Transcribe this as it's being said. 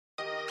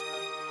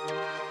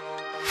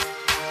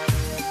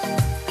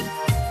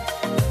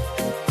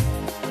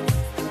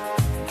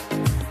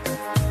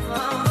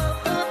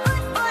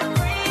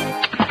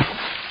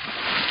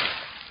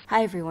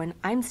Hi everyone,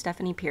 I'm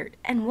Stephanie Peart,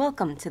 and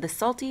welcome to the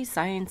Salt-Tea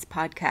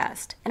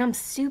Podcast. And I'm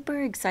super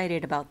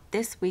excited about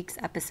this week's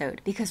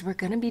episode because we're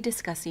going to be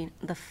discussing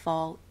the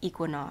Fall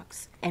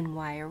Equinox. And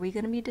why are we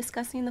going to be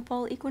discussing the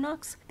Fall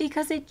Equinox?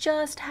 Because it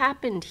just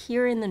happened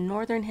here in the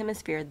Northern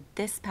Hemisphere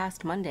this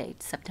past Monday,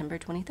 September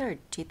 23rd,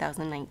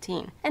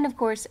 2019. And of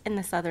course, in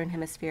the Southern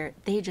Hemisphere,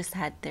 they just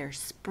had their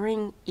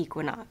Spring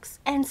Equinox.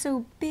 And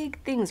so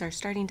big things are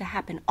starting to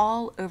happen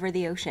all over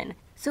the ocean.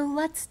 So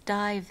let's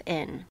dive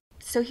in.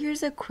 So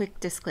here's a quick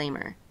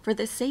disclaimer. For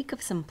the sake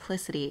of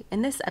simplicity,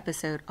 in this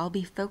episode, I'll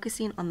be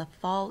focusing on the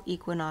fall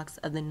equinox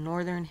of the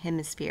Northern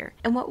Hemisphere,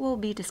 and what we'll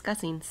be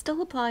discussing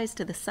still applies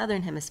to the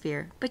Southern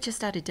Hemisphere, but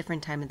just at a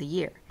different time of the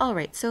year.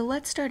 Alright, so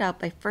let's start out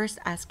by first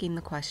asking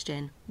the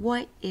question,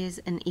 what is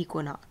an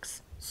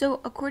equinox?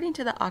 So according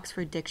to the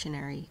Oxford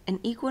Dictionary, an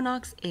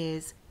equinox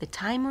is the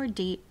time or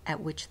date at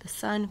which the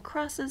sun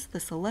crosses the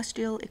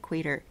celestial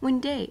equator,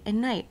 when day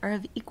and night are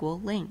of equal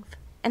length.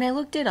 And I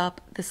looked it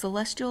up. The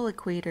celestial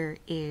equator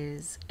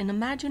is an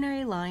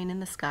imaginary line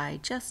in the sky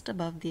just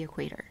above the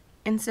equator.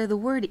 And so the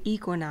word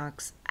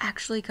equinox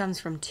actually comes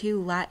from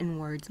two Latin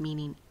words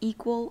meaning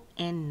equal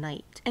and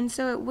night. And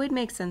so it would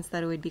make sense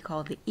that it would be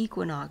called the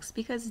equinox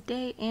because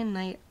day and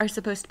night are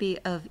supposed to be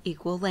of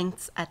equal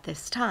lengths at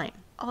this time.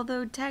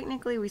 Although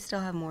technically we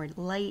still have more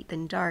light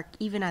than dark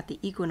even at the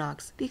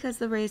equinox because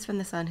the rays from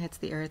the sun hits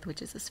the earth,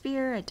 which is a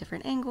sphere, at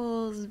different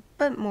angles,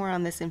 but more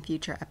on this in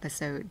future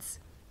episodes.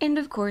 And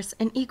of course,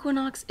 an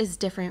equinox is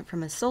different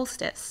from a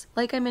solstice.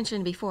 Like I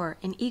mentioned before,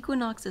 an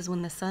equinox is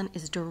when the sun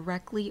is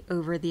directly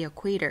over the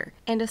equator,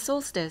 and a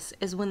solstice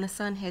is when the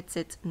sun hits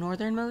its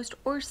northernmost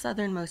or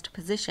southernmost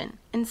position.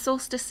 And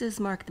solstices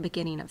mark the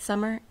beginning of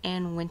summer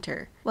and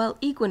winter, while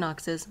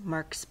equinoxes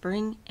mark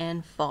spring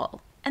and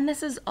fall. And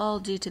this is all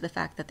due to the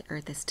fact that the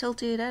Earth is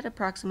tilted at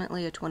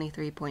approximately a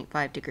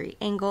 23.5 degree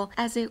angle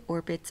as it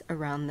orbits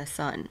around the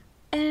sun.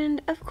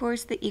 And of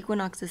course, the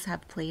equinoxes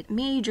have played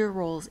major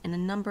roles in a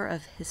number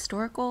of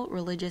historical,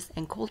 religious,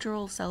 and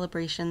cultural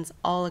celebrations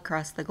all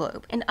across the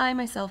globe. And I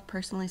myself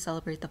personally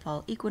celebrate the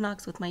fall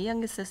equinox with my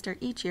youngest sister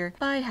each year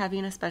by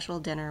having a special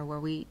dinner where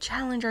we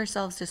challenge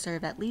ourselves to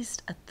serve at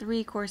least a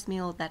 3-course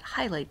meal that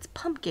highlights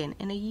pumpkin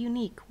in a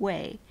unique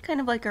way, kind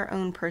of like our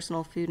own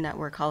personal Food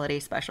Network holiday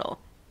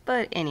special.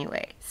 But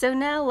anyway, so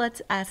now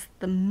let's ask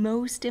the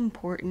most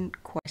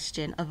important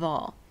question of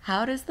all.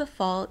 How does the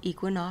fall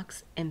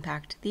equinox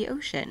impact the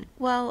ocean?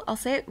 Well, I'll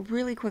say it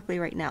really quickly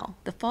right now.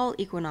 The fall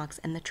equinox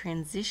and the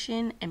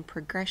transition and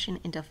progression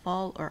into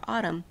fall or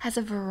autumn has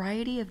a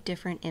variety of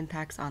different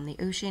impacts on the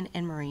ocean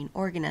and marine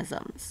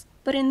organisms.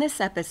 But in this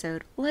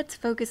episode, let's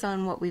focus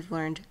on what we've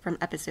learned from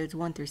episodes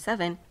 1 through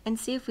 7 and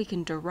see if we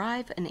can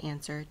derive an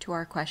answer to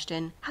our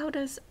question, how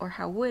does or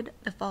how would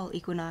the fall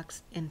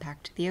equinox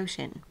impact the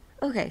ocean?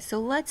 Okay, so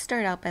let's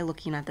start out by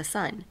looking at the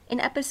sun. In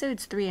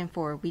episodes 3 and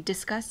 4, we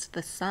discussed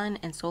the sun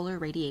and solar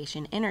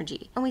radiation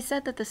energy, and we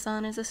said that the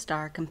sun is a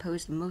star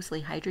composed of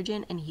mostly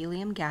hydrogen and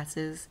helium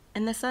gases,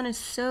 and the sun is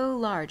so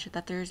large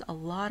that there's a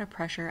lot of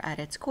pressure at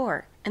its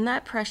core, and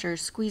that pressure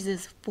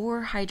squeezes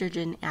 4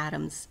 hydrogen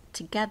atoms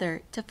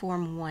together to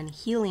form 1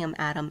 helium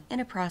atom in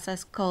a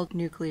process called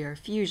nuclear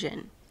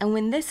fusion. And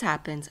when this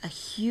happens, a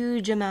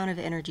huge amount of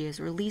energy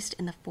is released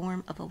in the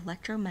form of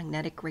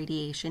electromagnetic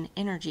radiation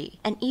energy.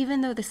 And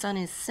even though the sun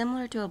is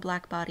similar to a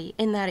black body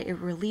in that it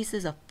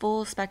releases a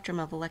full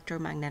spectrum of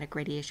electromagnetic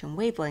radiation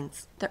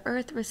wavelengths, the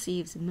Earth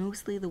receives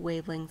mostly the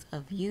wavelengths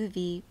of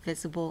UV,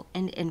 visible,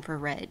 and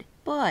infrared.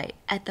 But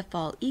at the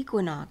fall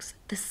equinox,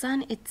 the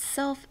sun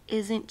itself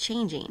isn't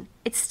changing.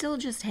 It's still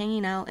just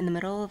hanging out in the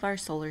middle of our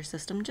solar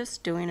system,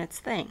 just doing its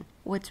thing.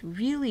 What's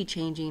really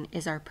changing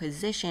is our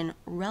position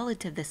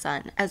relative to the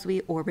sun as we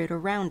orbit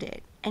around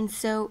it. And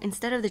so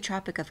instead of the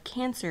Tropic of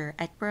Cancer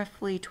at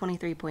roughly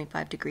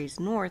 23.5 degrees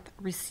north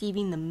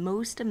receiving the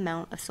most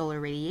amount of solar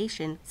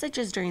radiation, such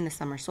as during the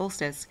summer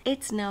solstice,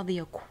 it's now the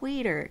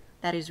equator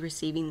that is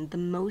receiving the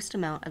most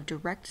amount of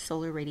direct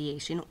solar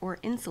radiation or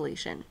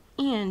insolation.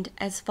 And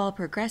as fall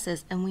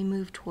progresses and we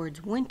move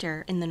towards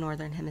winter in the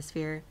Northern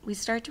Hemisphere, we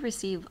start to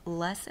receive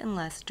less and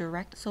less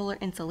direct solar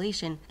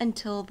insolation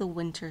until the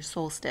winter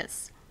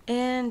solstice.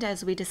 And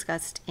as we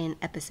discussed in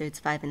episodes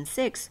 5 and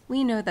 6,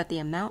 we know that the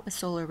amount of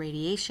solar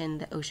radiation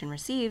the ocean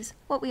receives,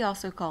 what we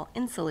also call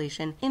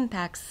insolation,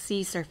 impacts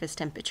sea surface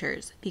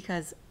temperatures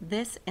because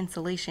this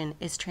insolation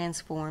is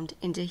transformed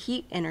into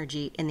heat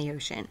energy in the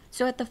ocean.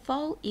 So at the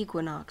fall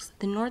equinox,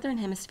 the Northern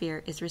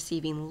Hemisphere is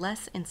receiving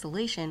less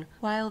insolation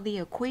while the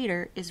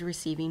equator is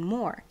receiving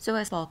more. So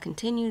as fall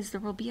continues,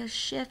 there will be a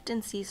shift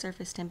in sea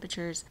surface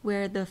temperatures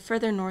where the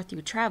further north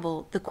you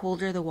travel, the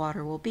colder the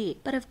water will be.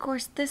 But of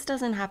course, this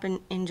doesn't happen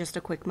in just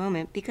a quick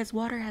moment because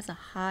water has a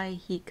high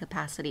heat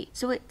capacity,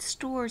 so it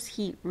stores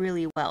heat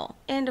really well.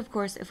 And of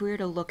course, if we were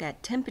to look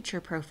at temperature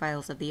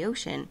profiles of the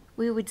ocean,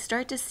 we would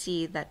start to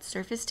see that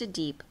surface to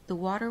deep, the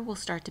water will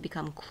start to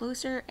become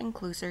closer and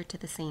closer to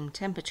the same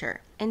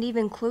temperature. And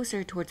even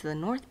closer towards the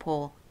North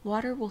Pole,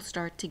 water will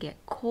start to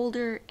get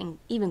colder and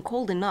even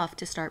cold enough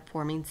to start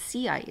forming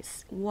sea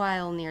ice,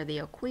 while near the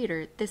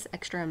equator, this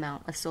extra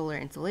amount of solar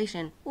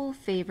insolation will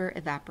favor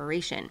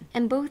evaporation.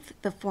 And both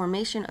the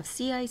formation of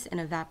sea ice and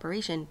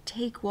evaporation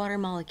take water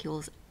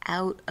molecules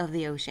out of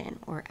the ocean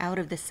or out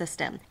of the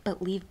system,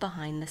 but leave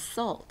behind the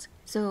salt.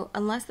 So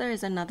unless there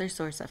is another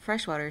source of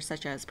freshwater,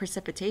 such as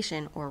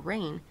precipitation or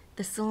rain,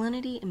 the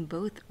salinity in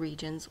both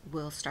regions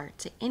will start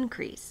to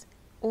increase.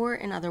 Or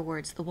in other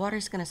words, the water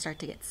is going to start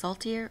to get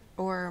saltier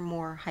or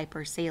more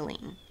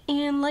hypersaline.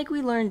 And like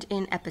we learned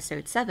in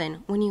episode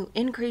 7, when you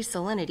increase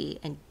salinity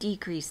and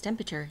decrease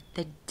temperature,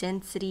 the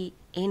density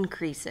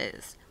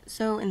increases.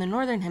 So in the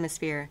northern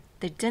hemisphere,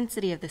 the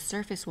density of the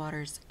surface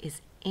waters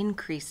is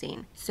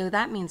increasing. So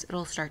that means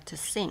it'll start to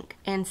sink.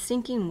 And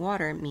sinking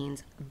water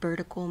means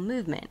vertical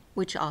movement,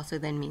 which also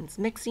then means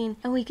mixing.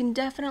 And we can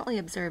definitely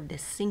observe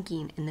this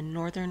sinking in the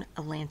northern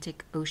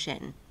Atlantic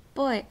Ocean.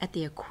 But at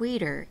the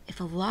equator, if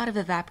a lot of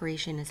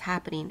evaporation is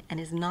happening and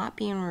is not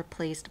being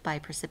replaced by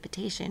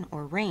precipitation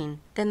or rain,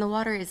 then the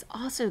water is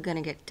also going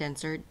to get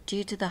denser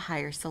due to the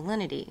higher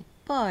salinity.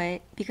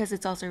 But because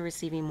it's also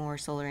receiving more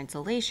solar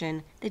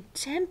insolation, the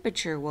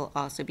temperature will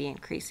also be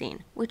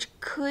increasing, which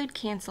could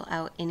cancel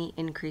out any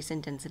increase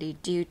in density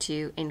due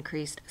to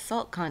increased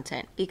salt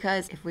content.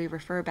 Because if we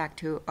refer back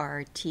to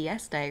our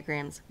TS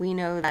diagrams, we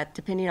know that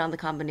depending on the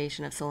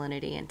combination of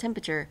salinity and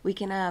temperature, we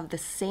can have the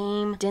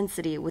same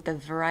density with a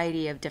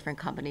variety of different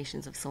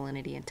combinations of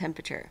salinity and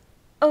temperature.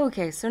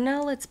 Okay, so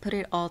now let's put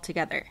it all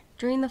together.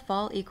 During the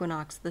fall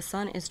equinox, the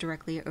sun is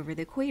directly over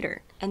the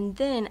equator. And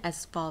then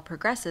as fall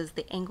progresses,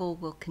 the angle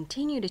will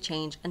continue to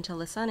change until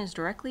the sun is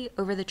directly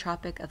over the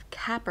Tropic of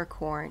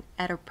Capricorn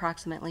at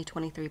approximately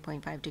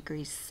 23.5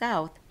 degrees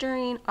south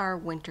during our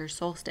winter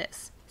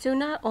solstice. So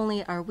not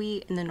only are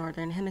we in the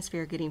northern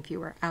hemisphere getting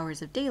fewer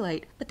hours of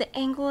daylight, but the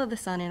angle of the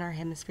sun in our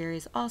hemisphere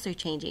is also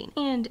changing.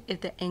 And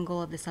if the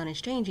angle of the sun is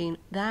changing,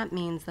 that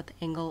means that the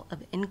angle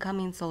of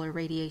incoming solar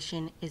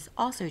radiation is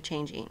also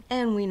changing.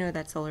 And we know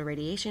that solar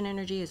radiation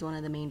energy is one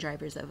of the main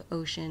drivers of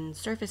ocean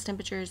surface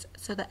temperatures,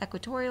 so the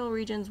equatorial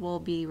regions will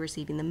be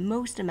receiving the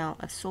most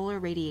amount of solar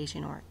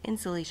radiation or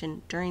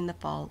insolation during the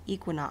fall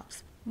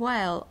equinox.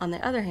 While, on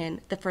the other hand,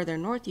 the further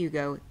north you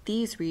go,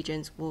 these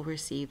regions will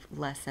receive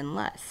less and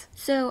less.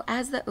 So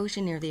as the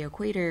ocean near the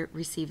equator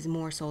receives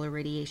more solar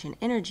radiation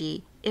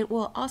energy, it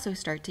will also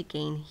start to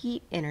gain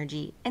heat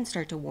energy and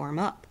start to warm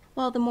up.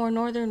 While the more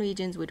northern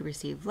regions would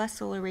receive less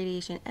solar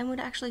radiation and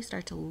would actually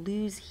start to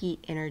lose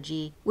heat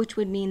energy, which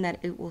would mean that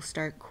it will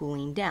start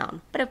cooling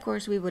down. But of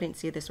course, we wouldn't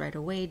see this right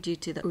away due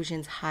to the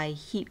ocean's high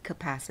heat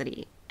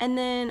capacity. And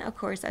then, of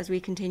course, as we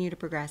continue to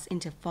progress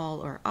into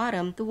fall or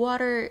autumn, the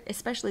water,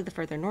 especially the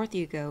further north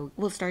you go,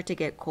 will start to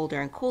get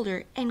colder and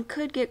colder and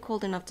could get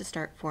cold enough to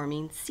start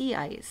forming sea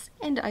ice.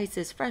 And ice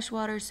is fresh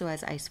water, so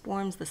as ice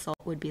forms, the salt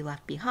would be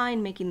left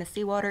behind, making the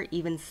seawater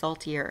even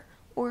saltier,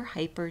 or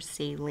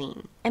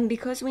hypersaline. And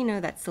because we know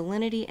that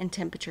salinity and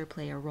temperature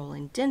play a role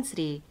in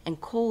density,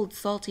 and cold,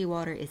 salty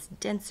water is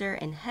denser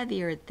and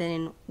heavier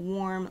than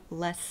warm,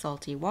 less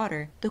salty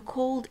water, the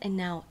cold and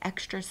now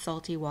extra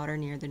salty water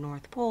near the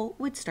North Pole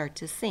would start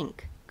to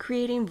sink,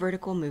 creating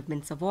vertical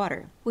movements of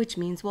water, which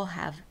means we'll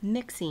have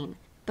mixing.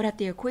 But at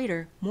the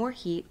equator, more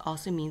heat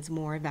also means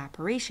more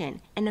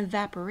evaporation, and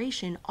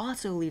evaporation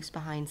also leaves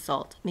behind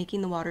salt,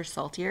 making the water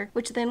saltier,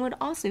 which then would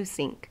also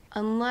sink,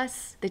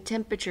 unless the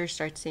temperature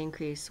starts to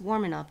increase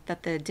warm enough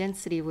that the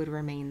density would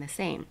remain the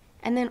same.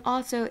 And then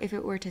also, if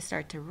it were to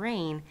start to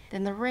rain,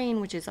 then the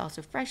rain, which is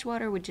also fresh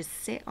water, would just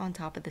sit on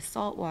top of the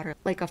salt water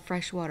like a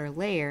freshwater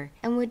layer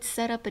and would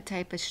set up a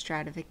type of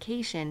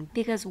stratification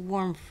because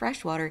warm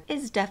fresh water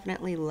is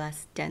definitely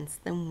less dense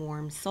than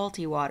warm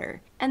salty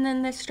water. And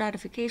then this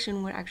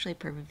stratification would actually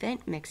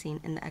prevent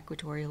mixing in the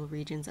equatorial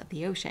regions of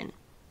the ocean.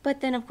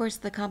 But then, of course,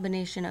 the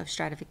combination of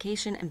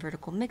stratification and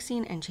vertical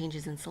mixing and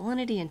changes in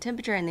salinity and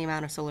temperature and the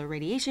amount of solar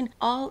radiation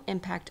all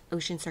impact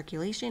ocean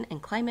circulation and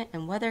climate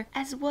and weather,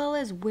 as well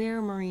as where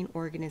marine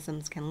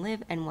organisms can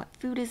live and what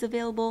food is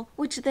available,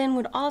 which then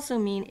would also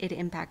mean it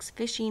impacts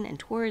fishing and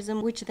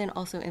tourism, which then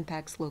also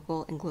impacts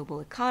local and global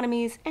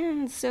economies.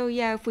 And so,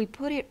 yeah, if we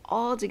put it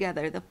all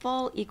together, the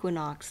fall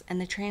equinox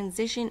and the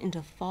transition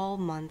into fall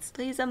months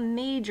plays a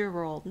major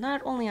role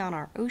not only on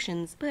our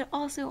oceans, but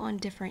also on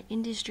different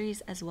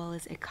industries as well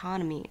as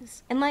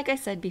economies. And like I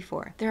said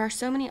before, there are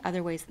so many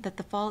other ways that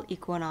the fall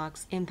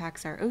equinox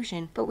impacts our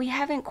ocean, but we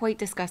haven't quite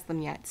discussed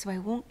them yet, so I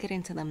won't get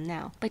into them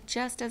now. But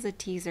just as a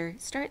teaser,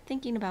 start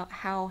thinking about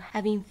how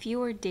having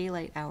fewer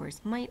daylight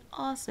hours might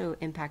also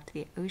impact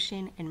the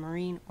ocean and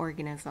marine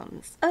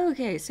organisms.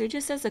 Okay, so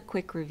just as a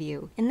quick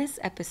review, in this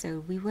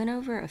episode we went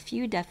over a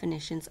few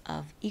definitions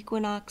of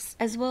equinox,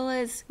 as well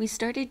as we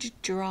started to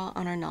draw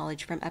on our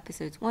knowledge from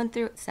episodes 1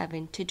 through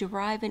 7 to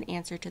derive an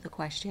answer to the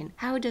question,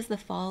 how does the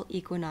fall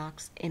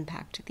equinox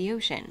impact the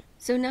ocean?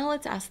 So now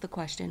let's ask the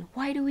question,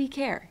 why do we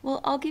care? Well,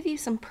 I'll give you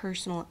some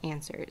personal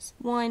answers.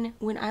 One,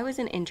 when I was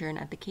an intern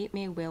at the Cape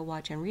May Whale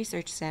Watch and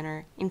Research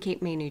Center in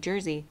Cape May, New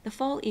Jersey, the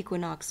fall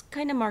equinox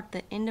kind of marked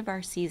the end of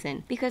our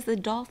season because the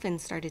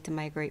dolphins started to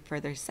migrate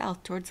further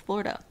south towards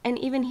Florida. And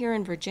even here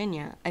in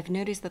Virginia, I've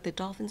noticed that the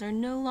dolphins are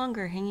no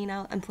longer hanging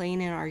out and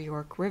playing in our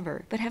York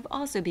River, but have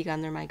also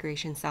begun their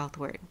migration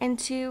southward. And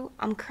two,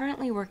 I'm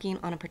currently working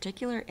on a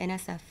particular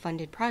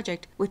NSF-funded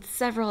project with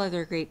several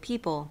other great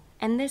people.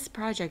 And this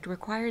project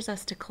requires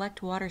us to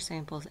collect water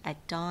samples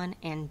at dawn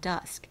and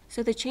dusk.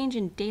 So the change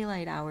in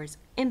daylight hours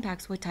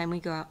impacts what time we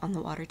go out on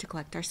the water to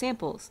collect our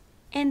samples.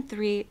 And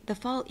three, the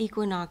fall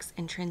equinox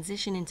and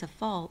transition into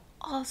fall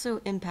also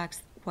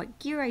impacts what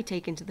gear I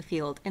take into the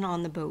field and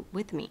on the boat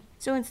with me.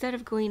 So instead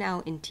of going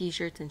out in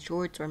t-shirts and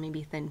shorts or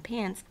maybe thin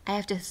pants, I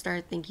have to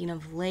start thinking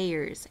of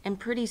layers, and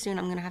pretty soon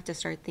I'm going to have to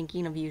start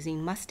thinking of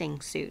using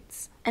Mustang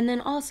suits. And then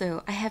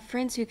also, I have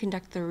friends who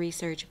conduct the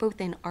research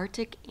both in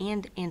Arctic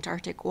and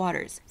Antarctic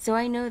waters. So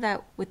I know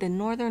that with the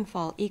northern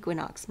fall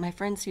equinox, my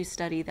friends who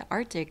study the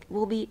Arctic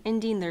will be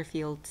ending their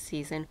field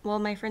season, while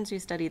my friends who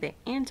study the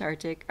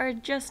Antarctic are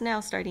just now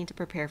starting to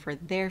prepare for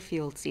their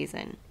field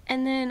season.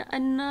 And then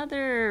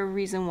another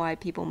reason why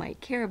people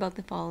might care about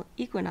the fall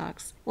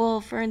equinox,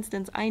 well, for instance,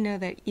 I know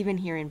that even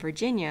here in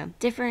Virginia,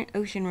 different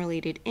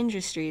ocean-related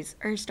industries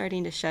are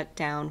starting to shut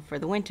down for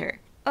the winter.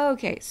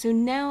 Okay, so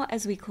now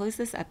as we close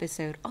this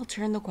episode, I'll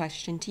turn the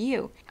question to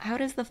you. How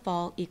does the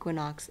fall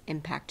equinox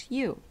impact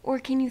you? Or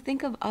can you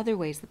think of other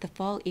ways that the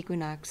fall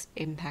equinox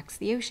impacts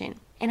the ocean?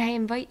 And I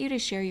invite you to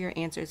share your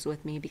answers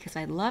with me because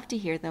I'd love to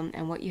hear them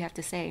and what you have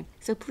to say.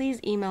 So please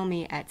email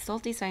me at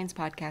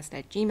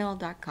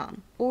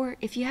saltysciencepodcast@gmail.com. Or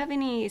if you have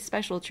any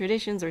special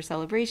traditions or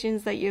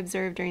celebrations that you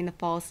observe during the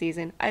fall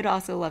season, I'd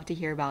also love to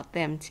hear about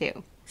them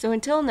too. So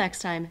until next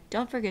time,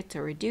 don't forget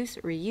to reduce,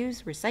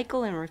 reuse,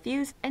 recycle, and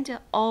refuse, and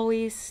to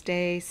always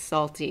stay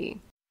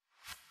salty.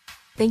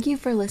 Thank you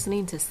for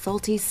listening to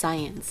Salt-Tea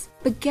Science.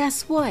 But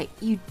guess what?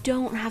 You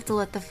don't have to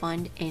let the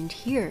fun end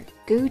here.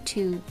 Go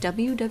to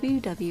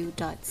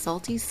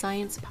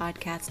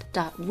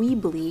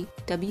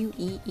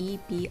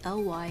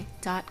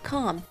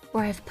www.saltysciencepodcast.weebly.com,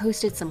 where I've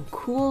posted some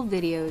cool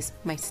videos,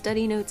 my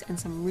study notes, and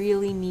some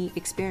really neat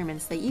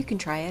experiments that you can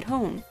try at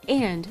home.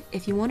 And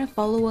if you want to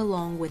follow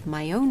along with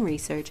my own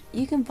research,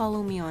 you can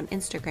follow me on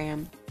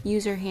Instagram.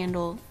 User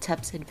handle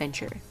Teps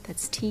Adventure.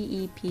 That's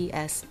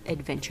TEPS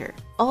Adventure.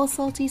 All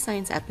Salt-Tea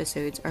Science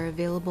episodes are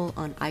available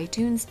on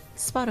iTunes,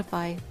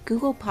 Spotify,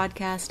 Google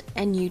Podcast,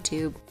 and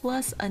YouTube,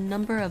 plus a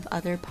number of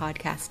other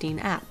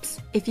podcasting apps.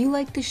 If you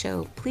like the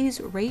show,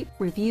 please rate,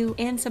 review,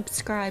 and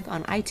subscribe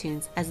on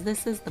iTunes, as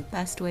this is the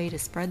best way to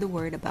spread the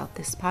word about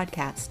this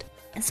podcast.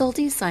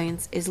 Salt-Tea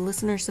Science is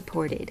listener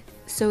supported,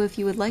 so if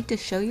you would like to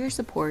show your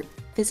support,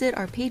 visit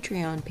our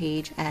Patreon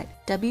page at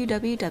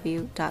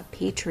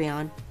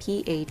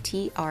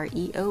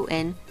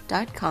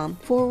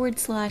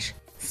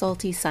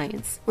www.patreon.com/Salt-Tea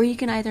Science, where you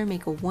can either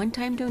make a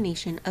one-time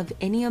donation of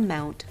any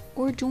amount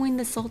or join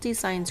the Salt-Tea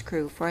Science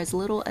crew for as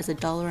little as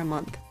 $1 a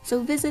month.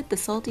 So visit the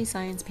Salt-Tea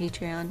Science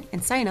Patreon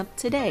and sign up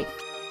today.